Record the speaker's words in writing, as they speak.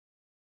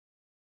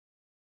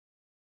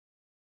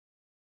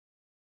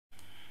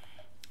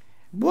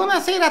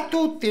Buonasera a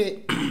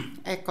tutti.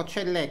 Ecco,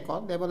 c'è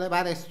l'eco, devo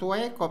levare sto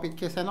eco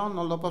perché se no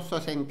non lo posso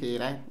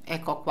sentire.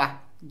 Ecco qua,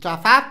 già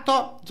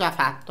fatto, già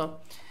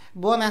fatto.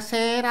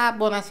 Buonasera,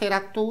 buonasera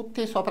a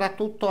tutti,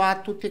 soprattutto a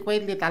tutti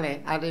quelli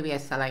tale arrivi a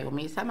sala io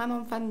misa, ma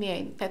non fa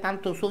niente,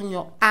 tanto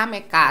sogno a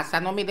me casa,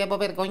 non mi devo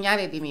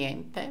vergognare di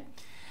niente.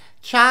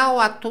 Ciao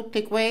a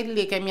tutti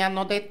quelli che mi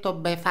hanno detto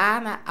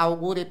Befana,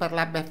 auguri per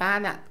la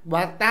Befana.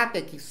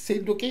 Guardate che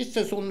se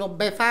duchesse sono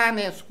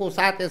Befane,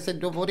 scusate se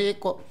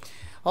dovorico,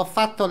 ho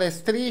fatto le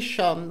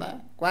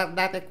striscion,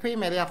 guardate qui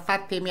me le ha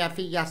fatte mia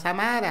figlia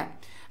Samara,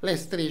 le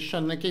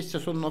striscion che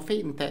sono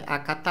finte,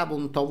 accattavo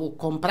un tovù,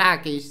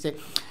 comprachis.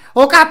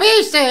 O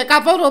capisce,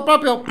 cavolo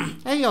proprio,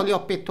 e io li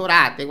ho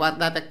pitturati,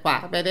 guardate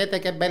qua, vedete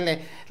che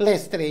belle le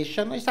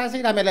striscion,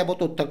 stasera me levo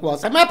tutte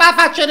cose, ma fa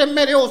facce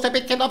meriose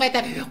perché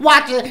dovete,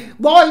 guardi,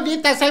 voi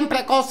dite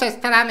sempre cose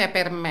strane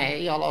per me,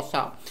 io lo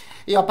so.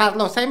 Io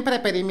parlo sempre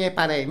per i miei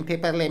parenti,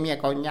 per le mie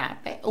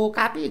cognate.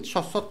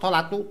 Capisco sotto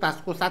la tuta,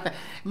 scusate,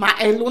 ma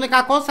è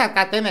l'unica cosa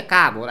che te ne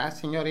cavora,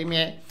 signori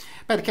miei.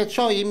 Perché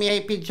ho i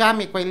miei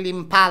pigiami, quelli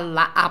in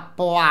palla a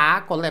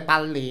poà, con le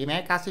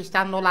palline, che si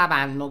stanno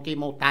lavando chi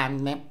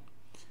mutanne.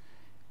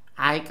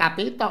 Hai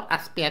capito?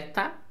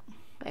 Aspetta.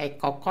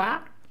 Ecco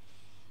qua.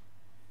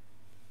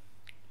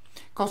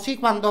 Così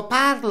quando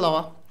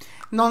parlo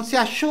non si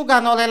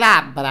asciugano le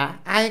labbra,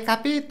 hai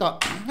capito?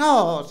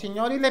 Oh,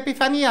 signori,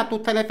 l'Epifania,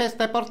 tutte le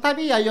feste porta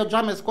via, io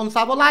già mi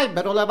sconsavo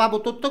l'albero,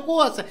 levavo tutte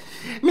cose,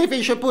 mi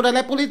fece pure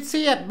le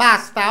pulizie,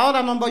 basta,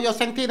 ora non voglio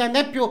sentire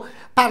né più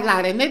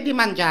parlare né di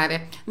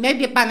mangiare, né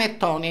di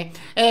panettoni,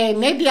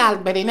 né di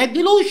alberi, né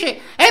di luci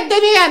e di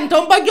niente,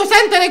 non voglio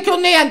sentire più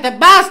niente,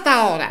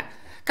 basta ora!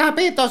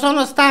 Capito?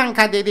 Sono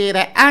stanca di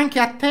dire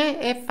anche a te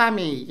e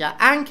famiglia,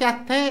 anche a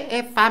te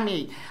e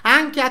famiglia,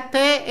 anche a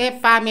te e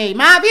famiglia.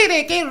 Ma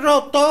vedi che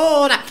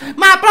rottura,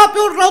 ma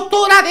proprio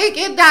rottura di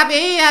che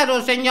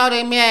davvero,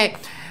 signori miei.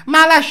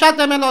 Ma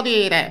lasciatemelo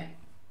dire.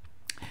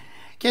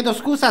 Chiedo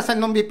scusa se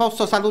non vi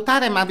posso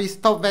salutare, ma vi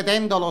sto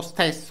vedendo lo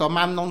stesso,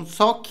 ma non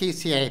so chi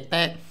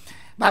siete.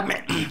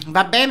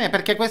 Va bene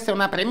perché questa è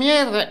una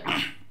premiere,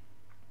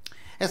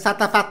 è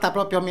stata fatta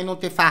proprio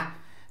minuti fa.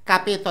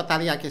 Capito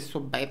Talia che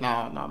su bene,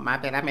 no, no, ma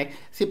veramente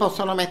si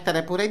possono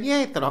mettere pure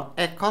dietro,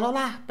 eccolo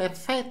là,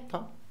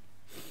 perfetto.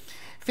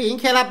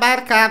 Finché la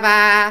barca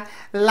va,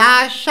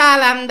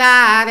 lasciala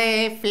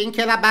andare,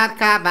 finché la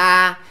barca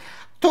va,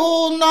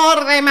 tu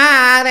non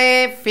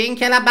remare,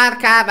 finché la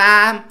barca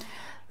va,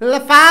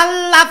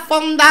 falla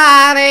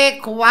affondare,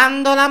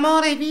 quando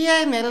l'amore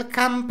viene il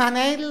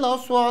campanello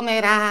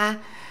suonerà.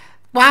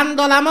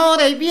 Quando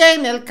l'amore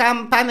viene il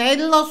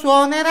campanello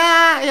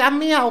suonerà e a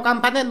mia o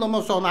campanello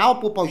mi suona o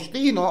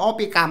pupostino o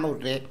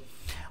picamurri.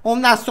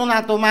 Non ha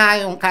suonato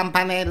mai un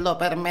campanello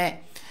per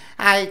me.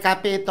 Hai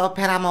capito?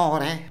 Per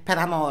amore,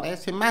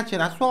 si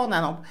immagina,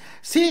 suonano.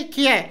 Sì,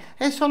 chi è?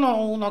 E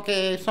sono uno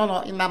che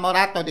sono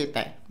innamorato di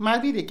te. Ma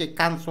vedi che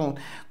canzone.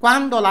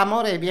 Quando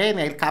l'amore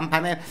viene il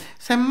campanello,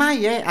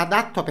 semmai è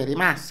adatto per i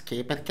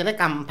maschi, perché le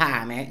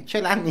campane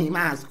ce l'hanno i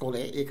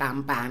mascoli, i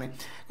campane.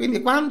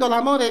 Quindi quando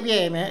l'amore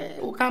viene,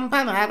 un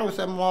campanaro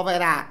si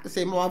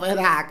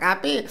muoverà,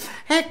 capi?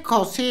 È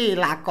così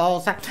la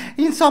cosa.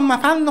 Insomma,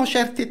 fanno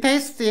certi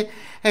testi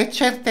e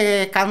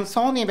certe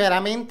canzoni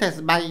veramente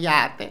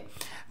sbagliate.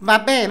 Va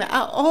bene.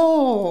 Ah,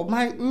 oh,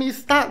 ma mi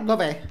sta...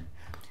 Dov'è?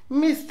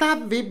 Mi sta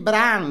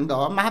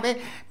vibrando,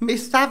 mi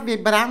sta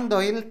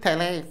vibrando il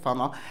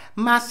telefono.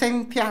 Ma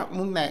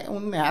sentiamo...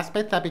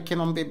 aspetta perché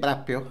non vibra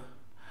più.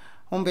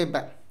 Non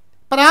vibra.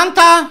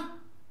 Pronto?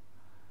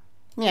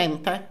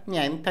 Niente,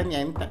 niente,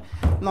 niente.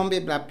 Non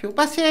vibra più.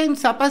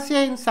 Pazienza,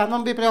 pazienza,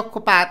 non vi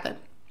preoccupate.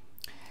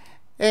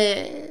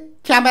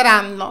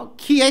 Chiameranno.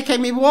 Chi è che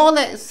mi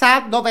vuole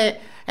sa dove...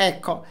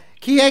 Ecco,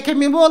 chi è che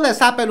mi vuole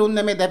sa per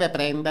dove mi deve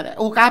prendere.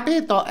 Ho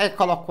capito?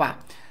 Eccolo qua.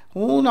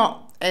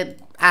 Uno è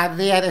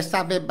arriere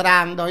sta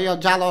vibrando, io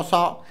già lo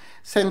so.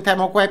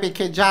 Sentiamo qui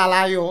perché già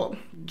la io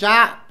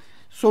già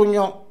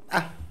sogno.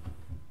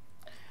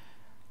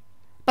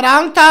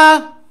 Pronto?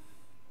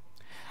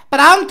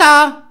 Pronto?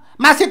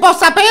 Ma si può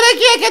sapere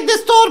chi è che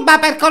disturba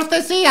per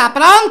cortesia?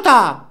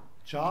 Pronto?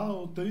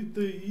 Ciao Tete,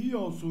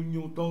 io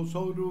sono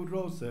tesoro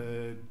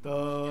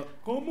Rosetta,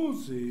 come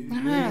sei?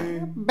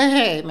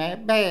 Bene,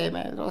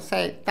 bene,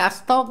 Rosetta,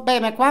 sto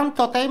bene.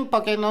 Quanto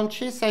tempo che non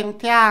ci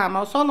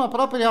sentiamo? Sono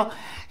proprio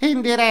in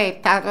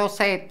diretta,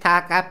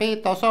 Rosetta,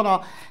 capito?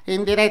 Sono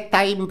in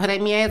diretta in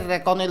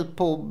premiere con il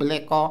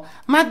pubblico.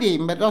 Ma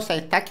dimmi,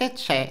 Rosetta, che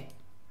c'è?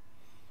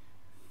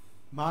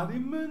 Ma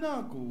dimmi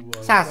una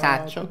cosa,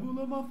 Sasaccio. ti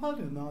volevo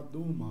fare una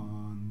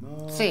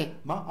domanda. Sì.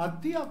 Ma a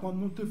te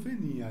quando ti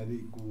finisci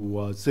le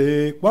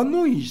cose,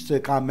 quando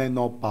esce la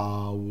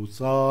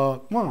menopausa,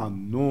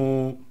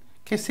 quando?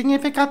 Che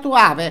significato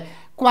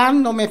ave?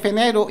 Quando mi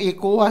finero i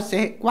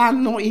cose,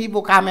 quando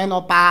ivo a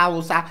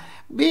menopausa.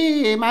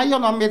 Beh, ma io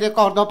non mi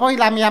ricordo, poi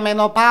la mia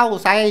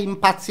menopausa è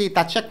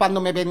impazzita, c'è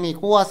quando mi vengono i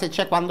cose,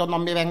 c'è quando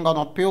non mi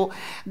vengono più,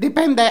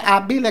 dipende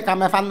a bile che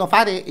mi fanno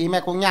fare i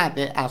miei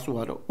cognati a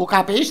suoro,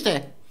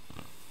 capisci?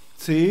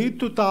 Sì,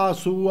 tutta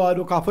sua,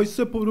 che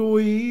fosse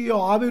pure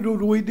io, avevo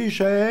lui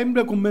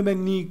dicembre come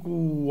veni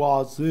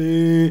qua,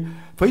 sì.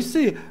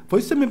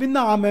 Forse mi viene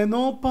a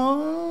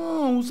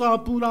menopausa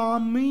pure a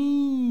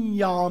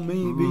mia,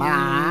 mi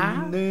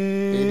Ma,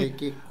 viene. vedi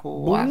che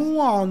cosa?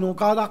 Buono,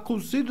 cara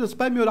così,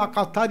 risparmio da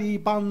cattare i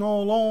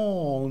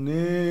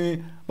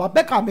pannoloni.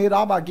 Vabbè che mi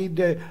dava chi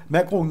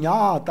mia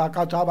cognata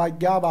che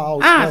travagliava Ah,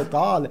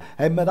 all'ospedale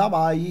e mi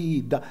dava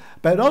Ida.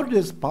 Però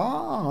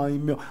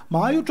risparmio,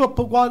 ma io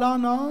troppo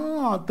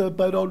guadagnato,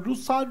 però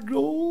russa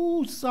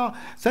russa,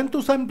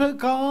 sento sempre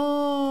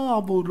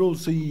cavolo,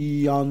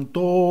 sì,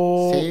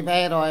 Anto. sì,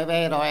 vero, è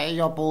vero, e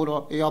io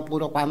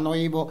pure quando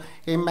ero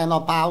in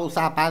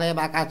menopausa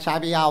pareva che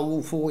c'aveva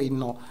un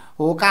fuino.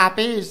 O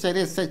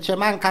capisci, se ci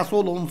manca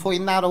solo un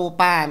fuinaro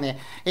pane,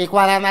 e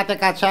guaranate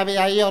che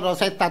c'aveva io,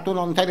 Rosetta, tu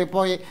non te li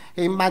puoi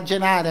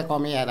immaginare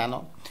come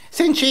erano.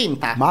 Si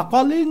incinta. Ma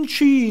quale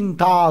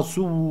incinta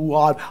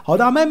sua?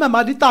 Ora a me mi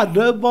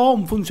maritare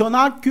non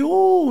funziona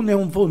più,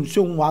 non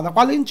funziona.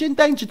 Quale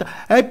incinta incinta?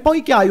 E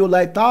poi che hai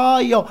letto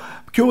io?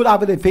 Che ora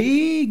avere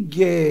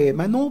figlie,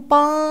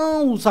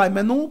 menopausa,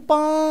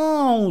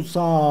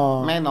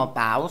 menopausa.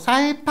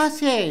 Menopausa e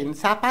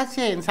pazienza,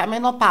 pazienza,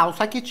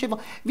 menopausa, chi ci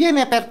vuole?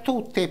 Viene per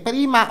tutti,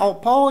 prima o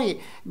poi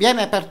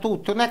viene per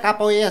tutti, non è che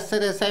puoi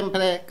essere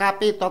sempre,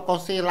 capito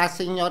così, la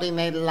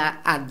signorinella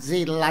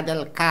azzilla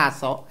del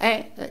caso,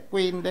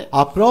 quindi,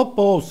 A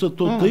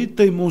proposito, mm,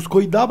 tutti i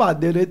muscoli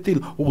davanti rettili,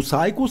 lo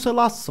sai cosa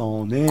la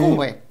sono?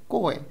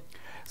 cue,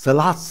 Se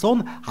la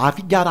son a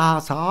figlia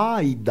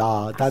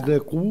saida, da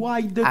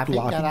cuaide a tu a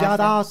figlia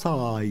figlia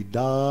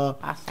saida.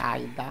 a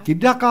saida. Che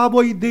da che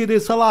vuoi dire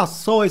se la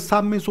so e si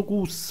è messo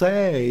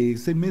così,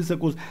 si è messo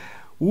così.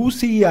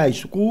 Usi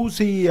esce,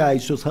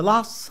 se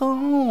la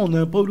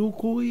son per un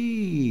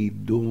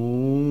cuido.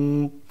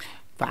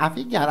 A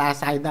figlia la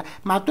saida,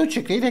 ma tu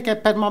ci credi che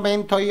per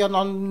momento io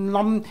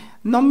non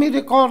mi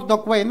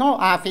ricordo que, no?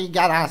 A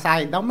figlia la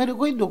saida, non mi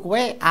ricordo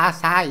que a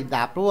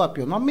saida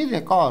proprio, non mi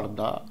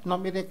ricordo,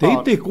 non mi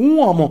ricordo. Tete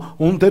come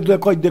un te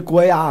ricordi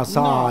quella No,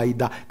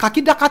 saida? Che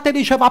chi da che ti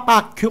diceva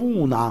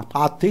pacchiuna?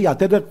 A te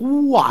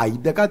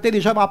ricordi che ti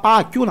diceva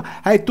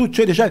pacchiuna e tu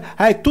ci dicevi,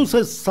 e tu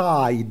sei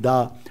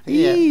saida.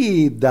 via.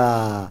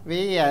 Ida.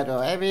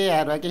 È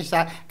vero,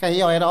 chissà che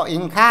io ero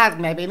in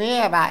carne,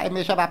 veniva e mi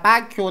diceva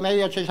pacchione, e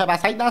io ci diceva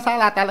sai da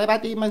salata,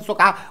 levati in su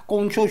con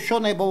un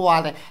ciuscione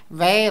vuole,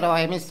 vero,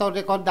 e mi sto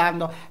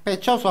ricordando,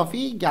 perciò sua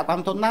figlia,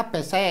 quanto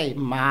nappe sei,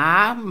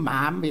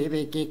 mamma mia,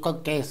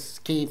 che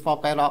schifo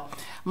però,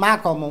 ma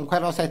comunque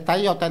Rosetta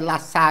io te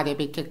lasciare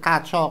perché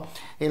caccio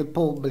il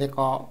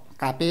pubblico,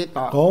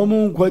 capito?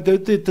 Comunque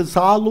ti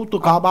saluto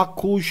che va a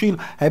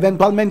cucina,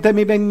 eventualmente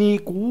mi vieni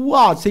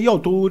qua se io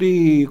tu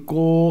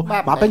ricco,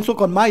 ma Vabbè, penso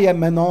che ormai è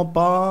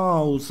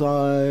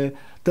menopausa.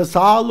 Ti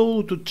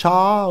saluto,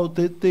 ciao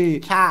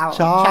Tete, ciao,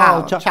 ciao,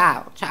 ciao, ciao.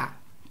 ciao, ciao.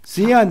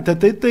 Senti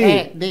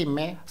Tete,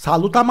 Dimmi.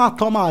 salutami a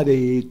tuo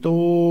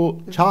marito,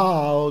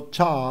 ciao,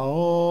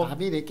 ciao. A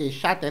dire che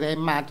sciatere e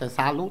madre,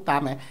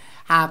 salutami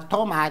a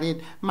tuo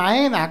marito, ma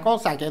è una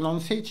cosa che non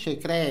si ci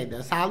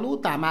crede,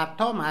 salutami a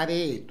tuo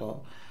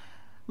marito.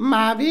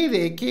 Ma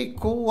vedi che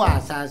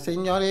cosa,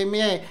 signori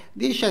miei,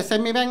 dice se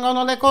mi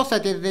vengono le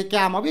cose ti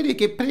richiamo, vedi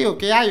che prima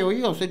che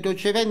io se tu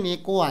ci venni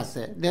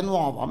cose, di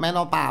nuovo,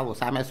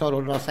 menopausa, me sono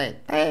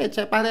Rosetta,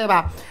 ci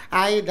pareva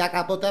Aida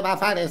che poteva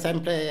fare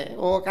sempre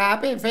o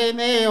capi,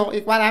 fineo,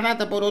 i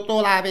 40 pure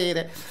tu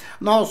l'avere,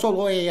 non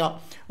solo io.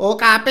 O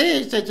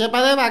capisci, ci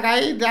pareva che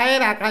Aida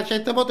era che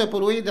certe volte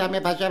pure Aida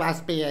mi faceva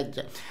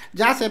spiegge.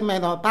 Già se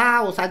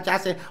menopausa, già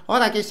se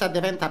ora chissà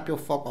diventa più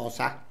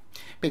focosa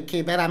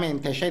perché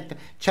veramente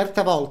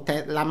certe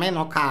volte la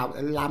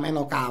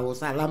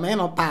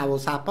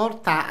menopausa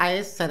porta a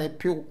essere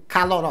più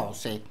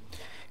calorosi,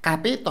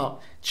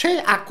 capito? C'è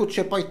a cui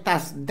ci poi sta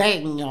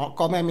sdegno,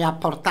 come mi ha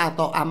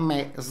portato a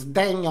me,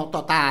 sdegno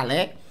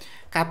totale,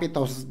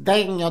 capito?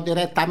 Sdegno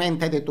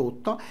direttamente di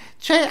tutto.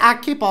 C'è a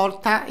chi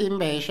porta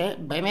invece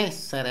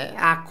benessere,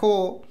 a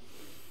cui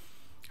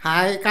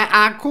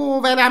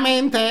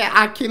veramente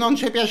a chi non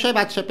ci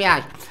piaceva ci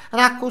piace.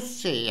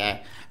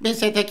 Raccusie. Vi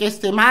siete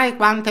chiesti mai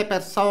quante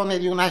persone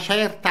di una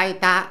certa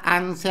età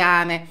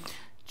anziane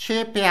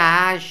ci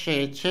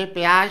piace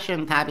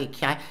un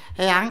picchiare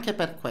e anche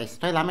per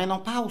questo è la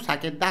menopausa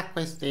che dà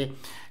questi,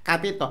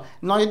 capito?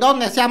 Noi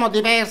donne siamo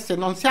diversi,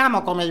 non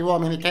siamo come gli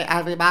uomini che è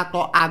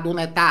arrivato ad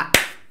un'età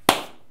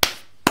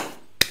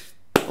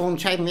non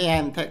c'è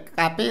niente,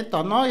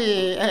 capito? Noi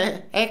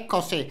è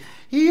così.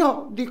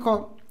 Io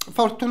dico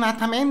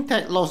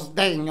fortunatamente lo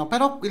sdegno,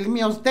 però il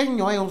mio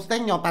sdegno è un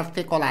sdegno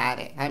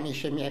particolare,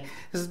 amici miei.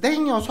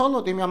 Sdegno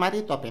solo di mio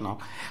marito Pinò,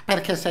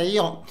 perché se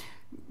io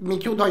mi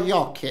chiudo gli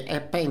occhi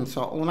e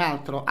penso un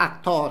altro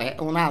attore,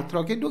 un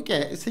altro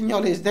che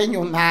signore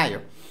sdegno un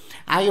naio.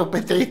 Io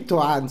petito,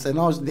 anzi,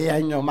 non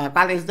sdegno, ma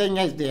quale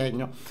sdegno è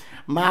sdegno?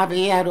 Ma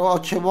vero,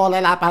 ci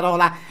vuole la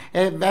parola,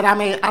 è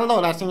veramente...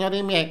 Allora,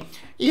 signori miei,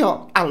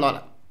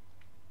 allora,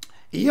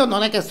 Io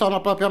non è che sono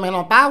proprio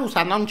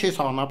menopausa, non ci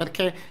sono,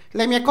 perché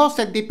le mie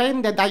cose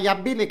dipendono dagli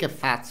abbili che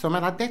faccio,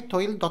 me l'ha detto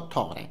il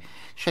dottore.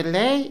 Cioè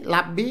lei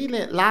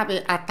l'abbile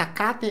l'ave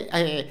attaccate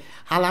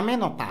alla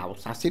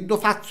menopausa. Se io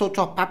faccio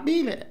troppo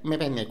abbile mi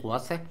viene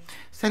cose.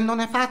 Se non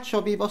ne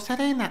faccio vivo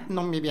serena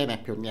non mi viene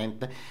più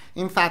niente.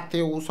 Infatti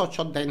uso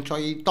c'ho dentro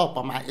i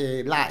topo,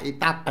 i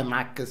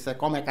Tappemax,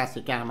 come che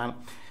si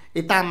chiamano?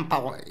 I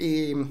tampo,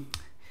 i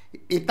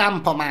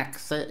Tampo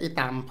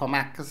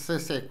Max,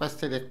 sì,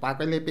 questi di qua,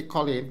 quelli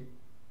piccolini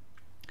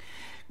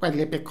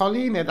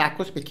da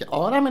così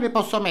ora me li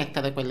posso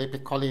mettere quelli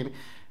piccolini.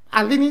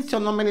 All'inizio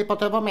non me li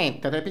potevo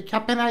mettere perché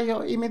appena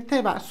io li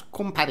metteva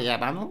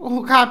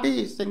scomparivano,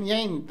 capisci?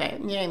 Niente,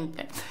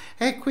 niente.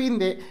 E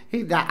quindi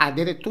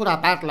addirittura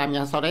parla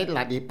mia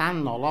sorella di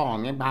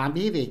pannoloni, ma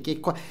vedi che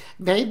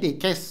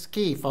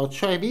schifo,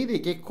 cioè vedi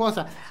che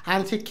cosa,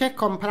 anziché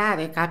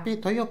comprare,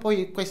 capito? Io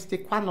poi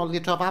questi qua non li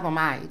trovavo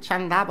mai, ci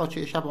andavo, ci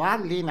dicevo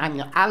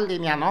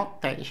allinea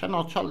notte, dice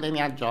no, c'ho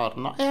linea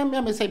giorno, e a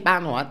me mi sei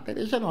notte,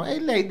 dice no, e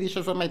lei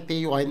dice so metti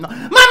io e no, ma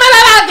me la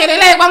va a dire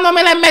lei quando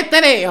me le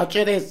mettere io,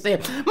 ci disse,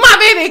 ma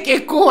vedi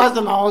che cosa,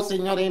 no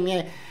signori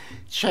miei,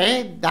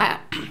 c'è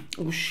da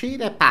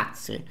uscire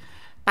pazzi,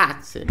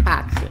 pazzi,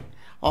 pazzi.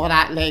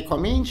 Ora lei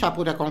comincia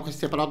pure con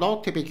questi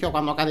prodotti perché io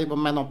quando cadevo in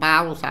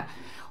menopausa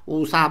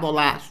usavo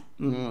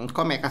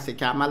come che si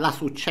chiama? La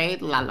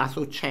succella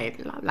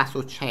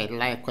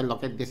è quello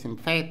che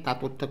disinfetta,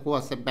 tutte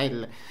cose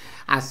belle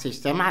a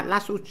sistema, la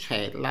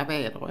succella,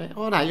 vero?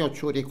 Ora io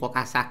ci dico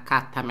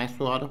casaccatta me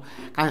suoro,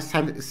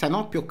 se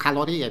no più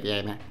calorie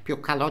viene, più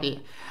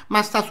calorie.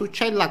 Ma sta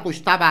succella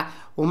costava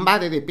un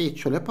mare di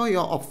picciole, poi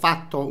io ho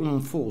fatto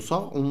un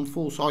fuso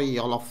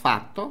io l'ho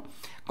fatto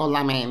con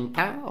la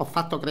menta, ho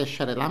fatto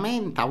crescere la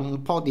menta,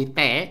 un po' di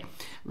tè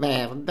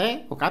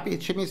verde, ho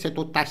capito, ci mise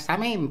tutta sta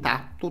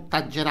menta,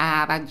 tutta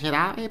girava,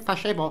 girava e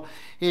facevo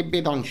i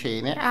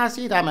bidoncini. A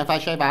sera mi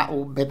faceva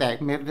un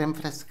bidet, mi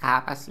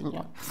rinfrescava,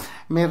 signore,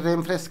 mi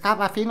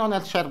rinfrescava fino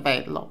nel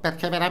cervello,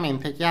 perché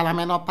veramente chi ha la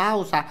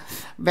menopausa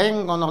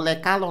vengono le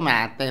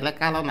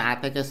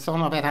calonate che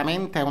sono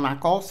veramente una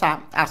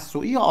cosa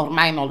assurda. Io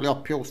ormai non le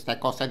ho più queste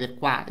cose di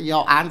qua,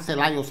 io anzi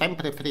la io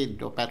sempre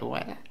freddo per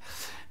ora.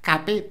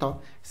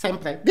 Capito?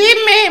 Sempre.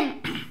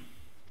 Dimmi!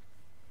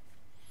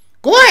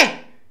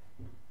 Come?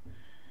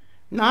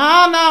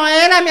 No, no,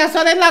 era mia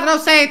sorella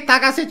Rosetta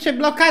che si ci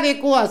bloccava di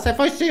cuore, se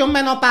fossi io in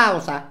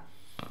menopausa.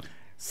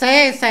 Sì,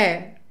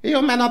 io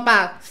in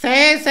menopausa.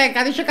 Sì,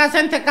 che dice che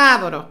sente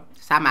cavolo.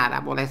 Samara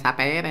vuole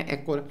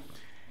sapere.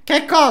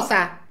 Che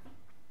cosa?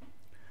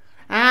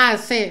 Ah,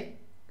 sì.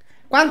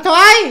 Quanto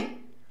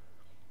hai?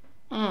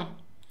 Mm.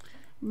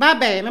 Va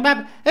bene, va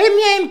bene. E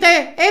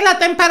niente, è la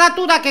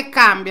temperatura che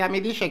cambia.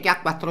 Mi dice che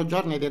ha 4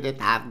 giorni di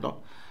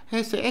ritardo.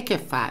 Sì, e che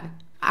fare?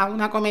 Ha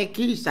una come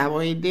chissà,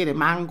 vuoi dire,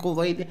 manco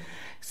vuoi dire.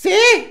 Sì,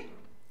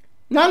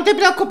 non ti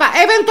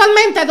preoccupare.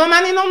 Eventualmente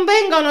domani non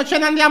vengono, ce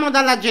ne andiamo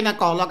dalla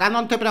ginecologa,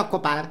 non ti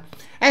preoccupare.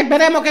 E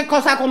vedremo che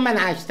cosa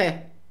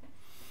combinaste.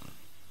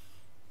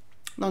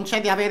 Non c'è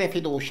di avere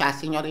fiducia,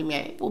 signori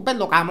miei. Un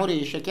bello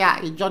camorisce che ha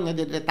i giorni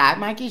di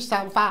ritardo, ma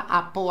chissà lo fa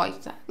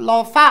apposta.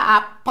 Lo fa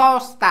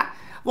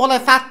apposta.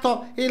 Vuole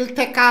fatto il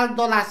tè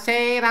caldo la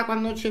sera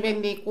quando ci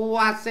vendi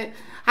quasi.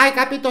 Hai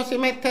capito? Si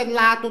mette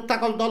là tutta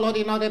col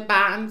dolorino di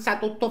panza,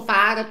 tutto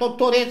fare,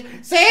 tutto reso.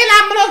 Se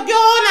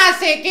l'ambrogliona,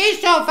 se chi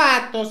ci ho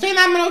fatto? Se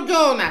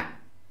l'ambrogliona.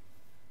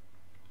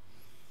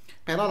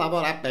 Però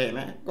lavora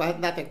bene.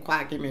 Guardate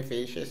qua che mi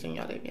fece,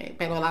 signori miei.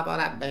 Però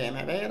lavora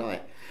bene, vero?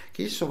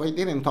 Chi so vuol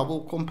dire,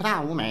 devo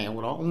comprare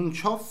 €1, un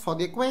cioffo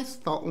di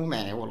questo,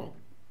 €1.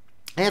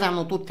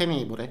 Erano tutte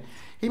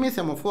nevole. E mi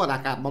siamo fuori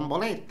a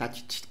bomboletta,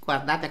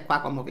 guardate qua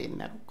come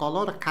vennero,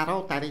 color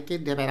carota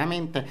richiede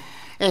veramente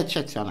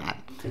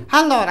eccezionale.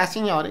 Allora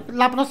signori,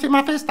 la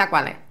prossima festa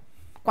qual è?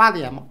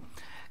 Qualiamo?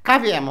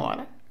 Capiamo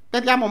ora,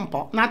 vediamo un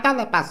po',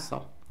 Natale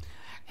passò.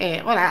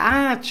 E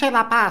ora, c'è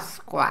la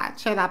Pasqua,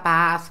 c'è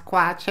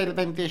il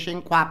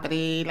 25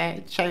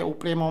 aprile, c'è il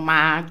 1°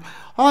 maggio.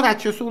 Ora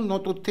ci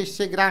sono tutti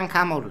questi gran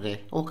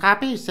camorri. O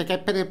capisci che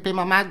per il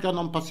 1° maggio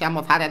non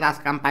possiamo fare la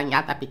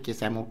scampagnata perché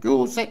siamo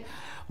chiusi?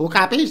 O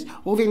capisci?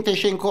 Il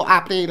 25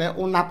 aprile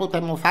non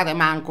potremo fare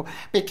manco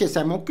perché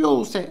siamo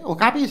chiusi. O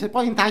capisci?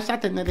 Poi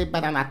intasciate ne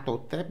liberano a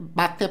tutte.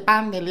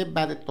 Battepanne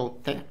libere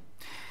tutte.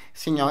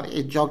 Signori,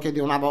 i giochi di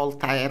una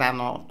volta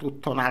erano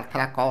tutta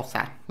un'altra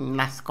cosa,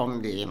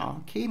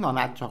 nascondino. Chi non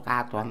ha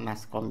giocato a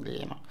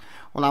nascondino?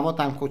 Una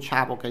volta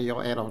ancucciavo che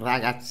io ero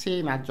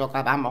ragazzina,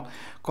 giocavamo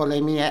con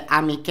le mie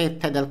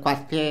amichette del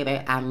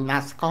quartiere a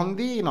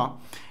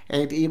nascondino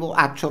e io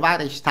a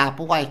trovare sta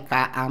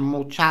puecca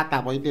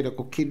ammucciata, vuol dire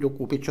con chi lo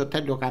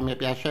picciotello che mi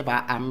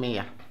piaceva a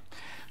me.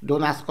 Do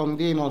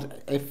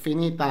nascondino è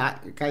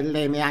finita che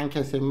lei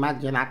neanche si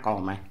immagina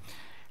come.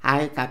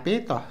 Hai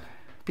capito?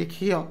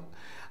 Perché io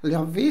le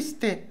ho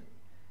viste,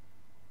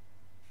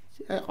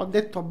 ho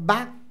detto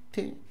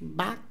batti,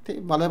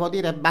 volevo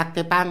dire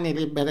batte panni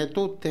libere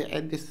tutte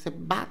e disse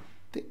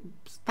batti,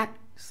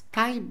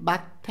 stai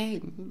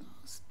battendo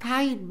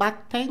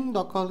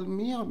col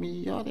mio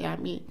migliore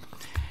amico.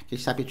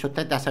 questa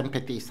picciotetta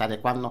sempre tisare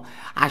quando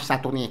è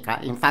stata unica,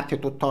 infatti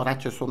tuttora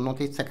ci sono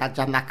notizie che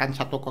già hanno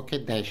accanciato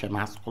qualche dece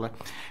mascole,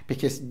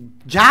 perché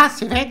già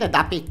si vede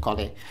da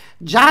piccoli,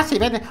 già si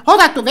vede,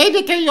 ora tu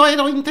vedi che io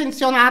ero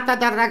intenzionata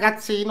dal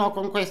ragazzino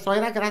con questo,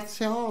 era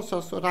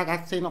grazioso sul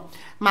ragazzino,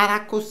 ma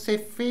era così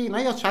fino,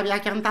 io ci avevo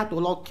chiantato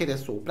l'occhio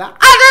sopra,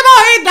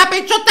 arrivo da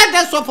picciotetta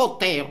del suo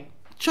fotteo.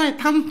 Cioè,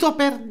 tanto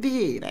per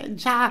dire,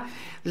 già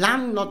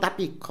l'hanno da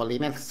piccoli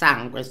nel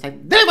sangue, se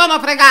devono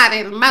fregare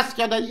il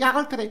maschio degli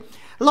altri,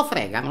 lo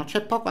fregano,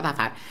 c'è poco da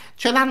fare,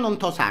 ce l'hanno un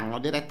tosanno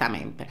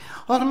direttamente.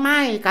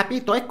 Ormai,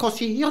 capito, è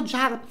così, io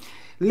già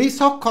li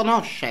so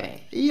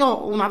conoscere.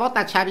 Io una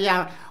volta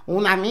c'aveva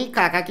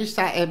un'amica che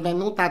chissà è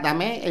venuta da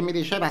me e mi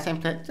diceva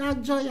sempre,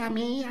 ah, gioia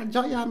mia,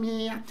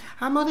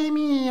 amore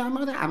mio,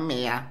 amore a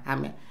me,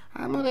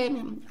 amore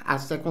mio. A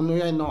secondo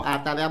io no, a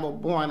tagliavo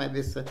buona e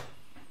disse,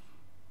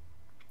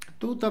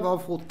 tu devo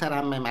fottere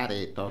a mio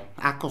marito.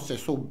 Ah, così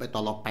subito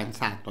l'ho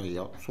pensato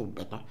io,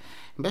 subito.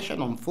 Invece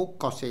non fu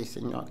così,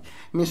 signori.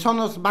 Mi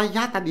sono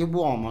sbagliata di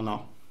uomo,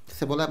 no?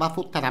 Se voleva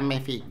fottere a mio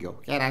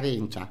figlio, che era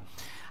rincia,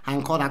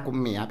 ancora con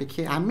mia,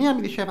 perché a mia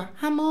mi diceva,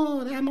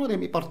 amore, amore,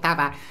 mi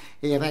portava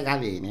i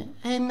regalini.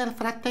 E nel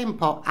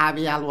frattempo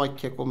aveva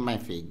l'occhio con mio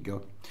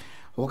figlio.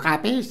 O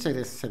capisci?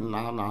 Disse,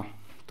 no,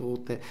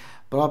 tu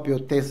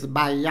proprio ti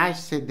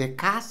sbagliassi di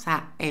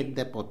casa e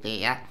di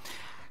potere.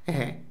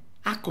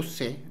 Ah,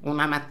 così,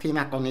 una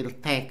mattina con il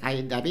tè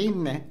ai da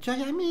vinne,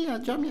 gioia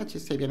mia, ci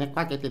sei, viene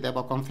qua che ti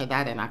devo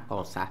confidare una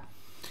cosa.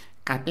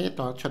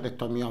 Capito? Ci ho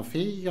detto mio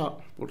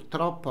figlio,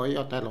 purtroppo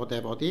io te lo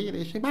devo dire.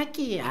 Dice, ma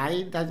chi?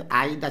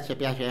 Aida ci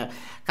piace,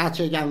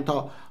 caccia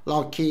pianto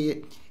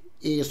l'occhi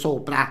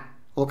sopra,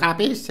 o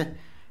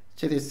capisci?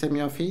 Ci disse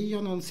mio figlio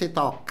non si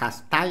tocca,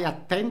 stai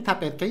attenta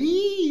perché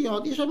io,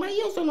 dice ma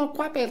io sono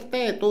qua per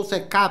te, tu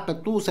sei capo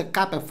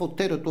e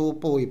fottere tu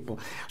poi.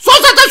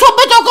 Scusate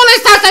subito con le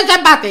stesse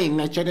che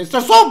battine, ci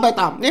disse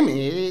subito, e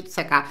mi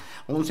secca,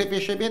 non si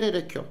fece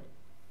vedere più.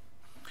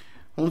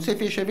 Non si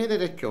fece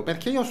vedere più,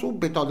 perché io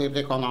subito li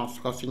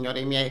riconosco,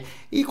 signori miei,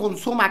 i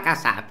consuma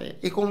casate,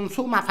 i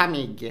consuma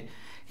famiglie.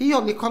 Io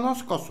li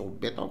conosco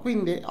subito,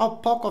 quindi ho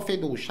poco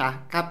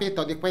fiducia,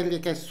 capito, di quelli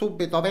che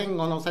subito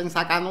vengono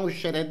senza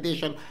conoscere e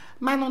dicono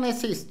ma non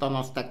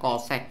esistono ste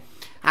cose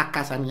a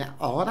casa mia.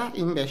 Ora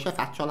invece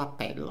faccio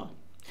l'appello.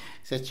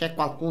 Se c'è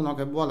qualcuno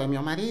che vuole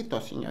mio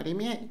marito, signori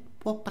miei,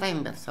 può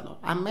prenderselo.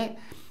 A me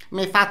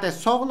mi fate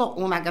solo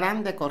una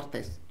grande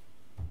cortesia.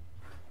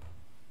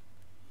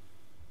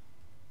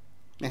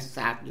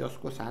 Messaggio,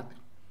 scusate.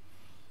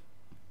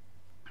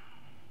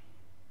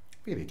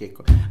 Vedi che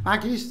ma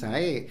chi sta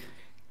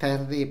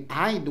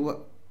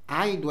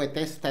hai due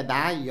teste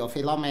d'aglio,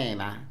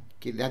 Filomena,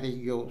 che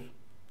meraviglioso.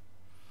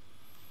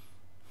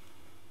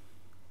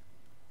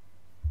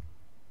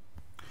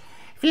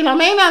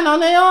 Filomena non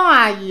ne ho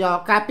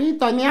aglio,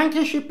 capito?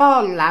 Neanche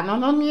cipolla,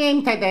 non ho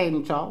niente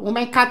dentro. Un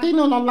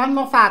mercatino non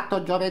l'hanno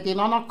fatto giovedì,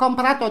 non ho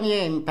comprato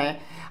niente.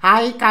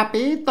 Hai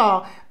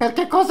capito?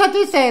 Perché cosa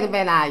ti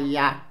serve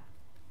l'aglio?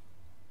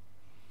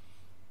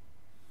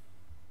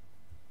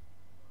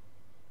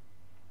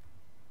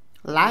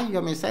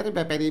 L'aglio mi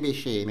serve per i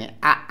vicini.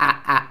 Ah,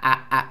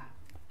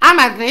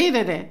 ma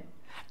ridere!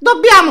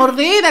 Dobbiamo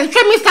ridere!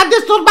 Cioè mi sta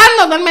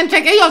disturbando nel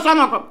mentre che io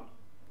sono...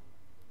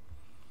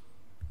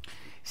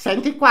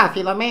 Senti qua,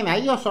 Filomena,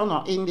 io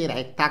sono in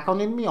diretta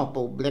con il mio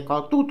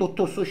pubblico. Tu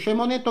tutto su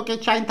scemonetto che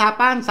c'hai in ta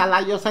panza,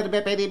 l'aglio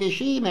serve per i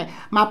vicini,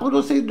 ma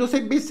pure se tu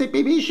sei bissi per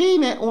i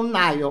vicini, un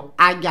aglio,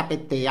 aglia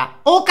per te.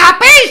 O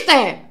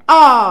capiste?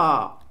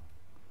 Oh!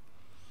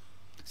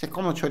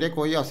 Siccome ci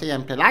dico io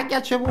sempre,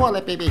 l'aglio ci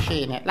vuole per i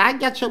vicini,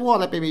 l'aglio ci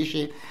vuole per i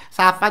vicini.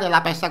 Sa fare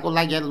la pasta con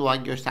l'aglio e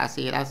l'olio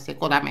stasera,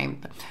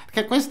 sicuramente.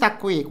 Perché questa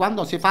qui,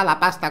 quando si fa la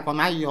pasta con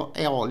aglio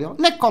e olio,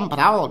 né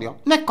compra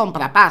olio, né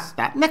compra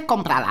pasta, né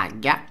compra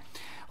l'aglio.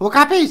 Lo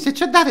capisci?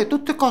 C'è da dire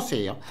tutte cose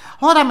io.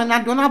 Ora me ne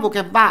adunavo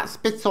che va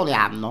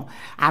spezzoleando.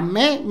 A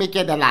me mi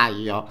chiede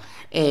l'aglio,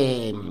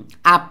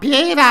 a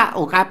Piera,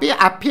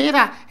 a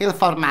Piera il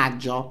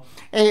formaggio.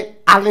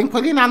 E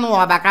all'inquilina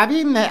nuova che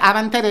viene a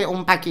vendere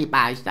un pacco di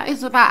pasta e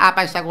si fa la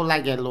pasta con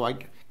l'aglio e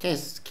l'olio. Che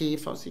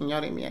schifo,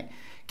 signori miei,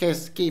 che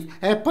schifo.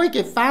 E poi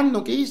che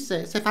fanno?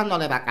 Si fanno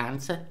le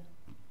vacanze.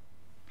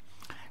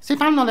 Si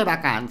fanno le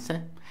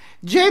vacanze.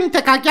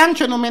 Gente che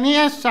chianciano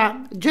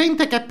minestra,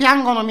 gente che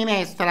piangono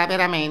minestra,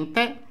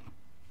 veramente.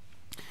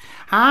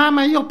 Ah,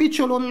 ma io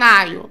picciolo un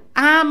aio.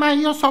 Ah, ma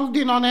io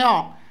soldi non ne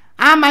ho.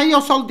 Ah, ma io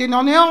soldi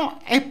non ne ho.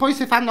 E poi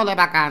si fanno le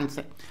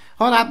vacanze.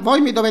 Ora voi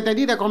mi dovete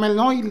dire come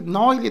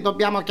noi li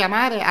dobbiamo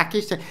chiamare a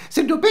chi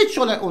se due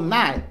picciole un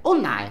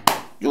nae,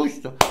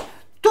 giusto?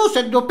 Tu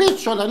se due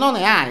picciole non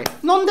ne hai,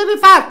 non devi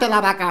farti la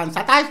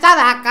vacanza, stai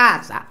stare a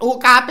casa, o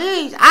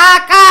capisci?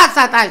 A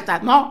casa stai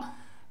stare, no?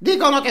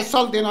 Dicono che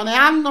soldi non ne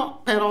hanno,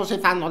 però si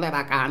fanno le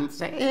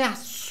vacanze, è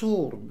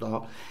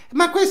assurdo.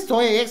 Ma questo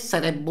è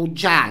essere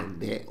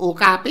bugiardi, o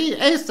capisci?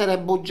 Essere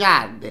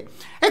bugiardi.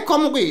 E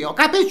comunque io,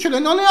 capisci,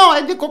 non ne ho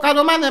e dico che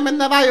domani me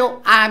ne vai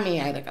a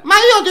America. Ma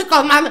io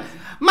dico, ma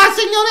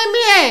signori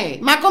miei,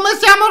 ma come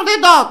siamo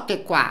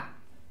ridotti qua?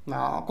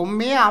 No, con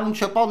me non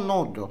c'è po'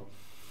 nudo.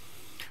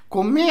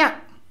 con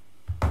mia...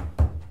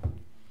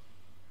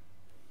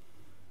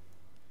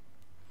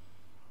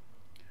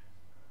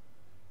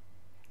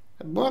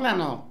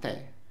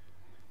 Buonanotte.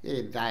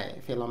 Dai,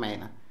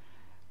 Filomena.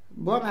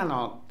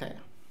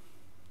 Buonanotte.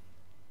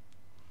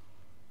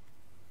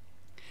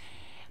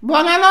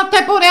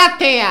 Buonanotte pure a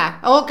te.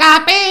 Oh,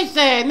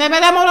 capisci? Ne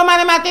vediamo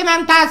domani mattina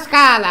in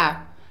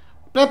scala.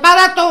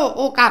 Prepara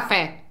tu un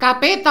caffè,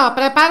 capito?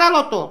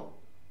 Preparalo tu.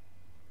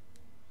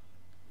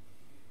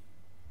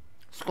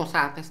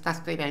 Scusate, sta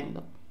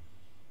scrivendo.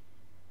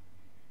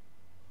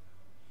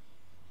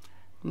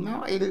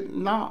 No,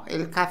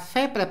 il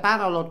caffè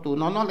preparalo tu,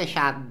 non ho le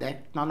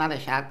cialde, non ha le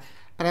cialde.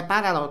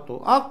 Preparalo tu.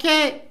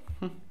 Ok.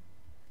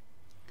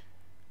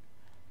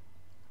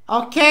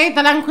 Ok,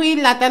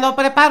 tranquilla, te lo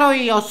preparo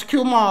io,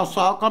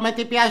 schiumoso, come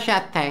ti piace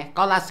a te,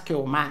 con la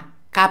schiuma.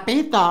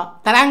 Capito?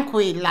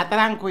 Tranquilla,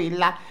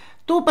 tranquilla.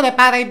 Tu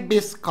prepara i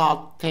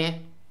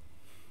biscotti.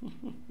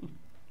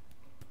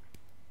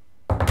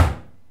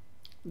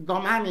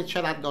 Domani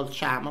ce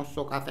l'addolciamo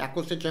sto caffè,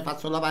 così ci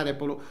faccio lavare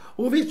pure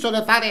un vizio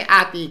di fare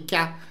a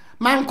ticchia.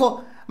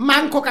 Manco,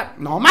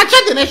 no, ma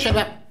c'è di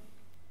nascere.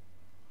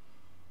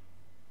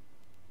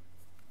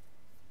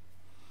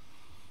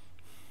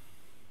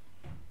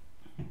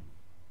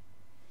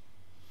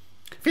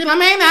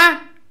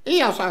 Filomena?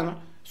 Io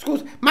sono.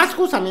 Scusa, ma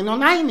scusami,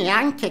 non hai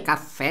neanche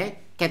caffè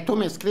che tu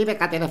mi scrivi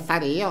che devo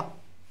fare io?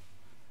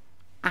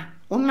 Ah,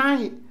 non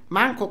hai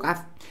manco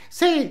caffè.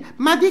 Sì,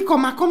 ma dico,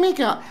 ma com'è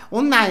che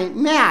non hai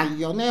né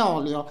aglio, né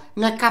olio,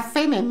 né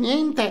caffè, né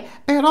niente,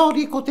 però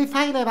dico ti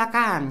fai le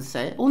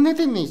vacanze. Un ne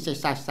teniste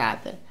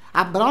state?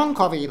 A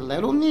Broncoville,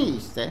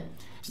 uniste?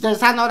 Se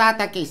sono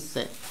rata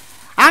chisse.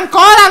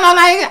 Ancora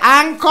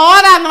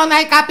non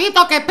hai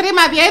capito che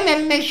prima viene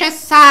il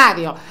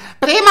necessario.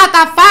 Prima ti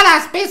fa la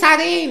spesa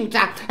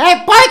rincia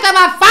e poi te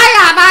va a fare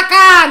la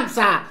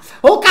vacanza.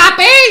 O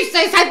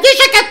capisci? Se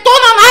dici che tu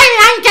non hai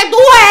neanche 2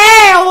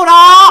 euro,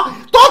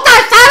 tu te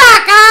stai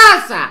a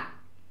casa.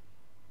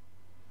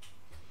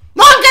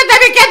 Non che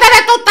devi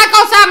chiedere tutte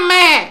cose a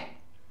me.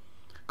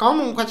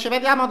 Comunque ci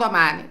vediamo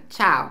domani.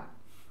 Ciao.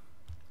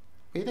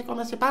 Vedi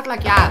come si parla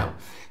chiaro.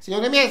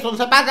 Signori miei, se non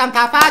si parla in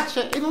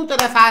faccia, è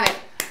inutile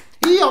fare.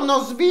 Io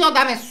non svio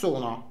da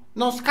nessuno.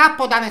 Non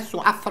scappo da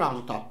nessuno.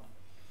 Affronto.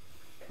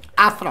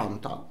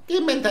 Chi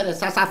mi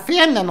interessa se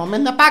affiende non me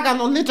ne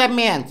pagano 1,5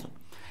 litri.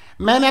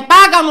 Me ne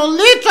pagano 1,5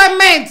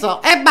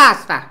 litri e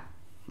basta.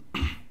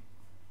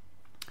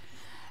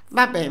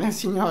 Va bene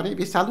signori,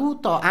 vi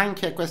saluto.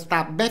 Anche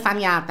questa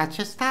befaniata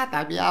c'è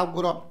stata. Vi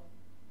auguro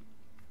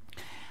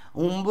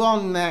un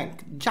buon...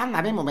 Già ne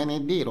avevo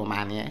venerdì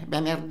romani,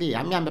 venerdì,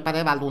 a me mi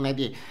pareva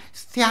lunedì.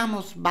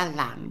 Stiamo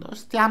sballando,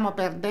 stiamo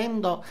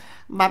perdendo,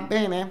 va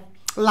bene?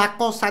 La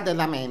cosa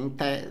della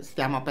mente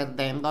stiamo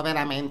perdendo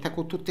veramente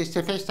con tutte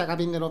queste feste che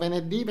vengono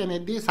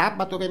venerdì,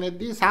 sabato,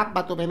 venerdì.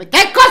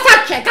 Che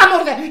cosa c'è?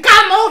 Camurria!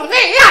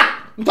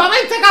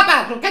 Dovete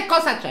capire che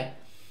cosa c'è?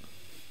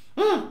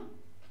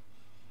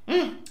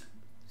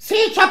 Sì,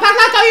 ci ho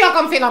parlato io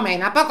con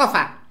Filomena poco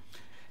fa.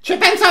 Ci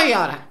penso io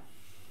ora.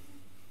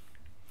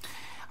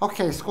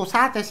 Ok,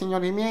 scusate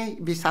signori miei,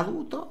 vi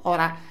saluto.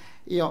 Ora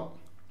io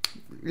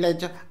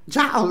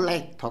già ho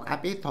letto,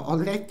 capito? Ho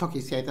letto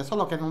chi siete,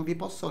 solo che non vi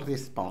posso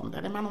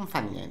rispondere, ma non fa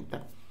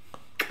niente.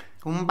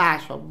 Un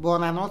bacio,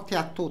 buonanotte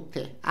a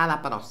tutti, alla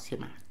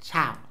prossima.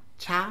 Ciao,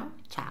 ciao.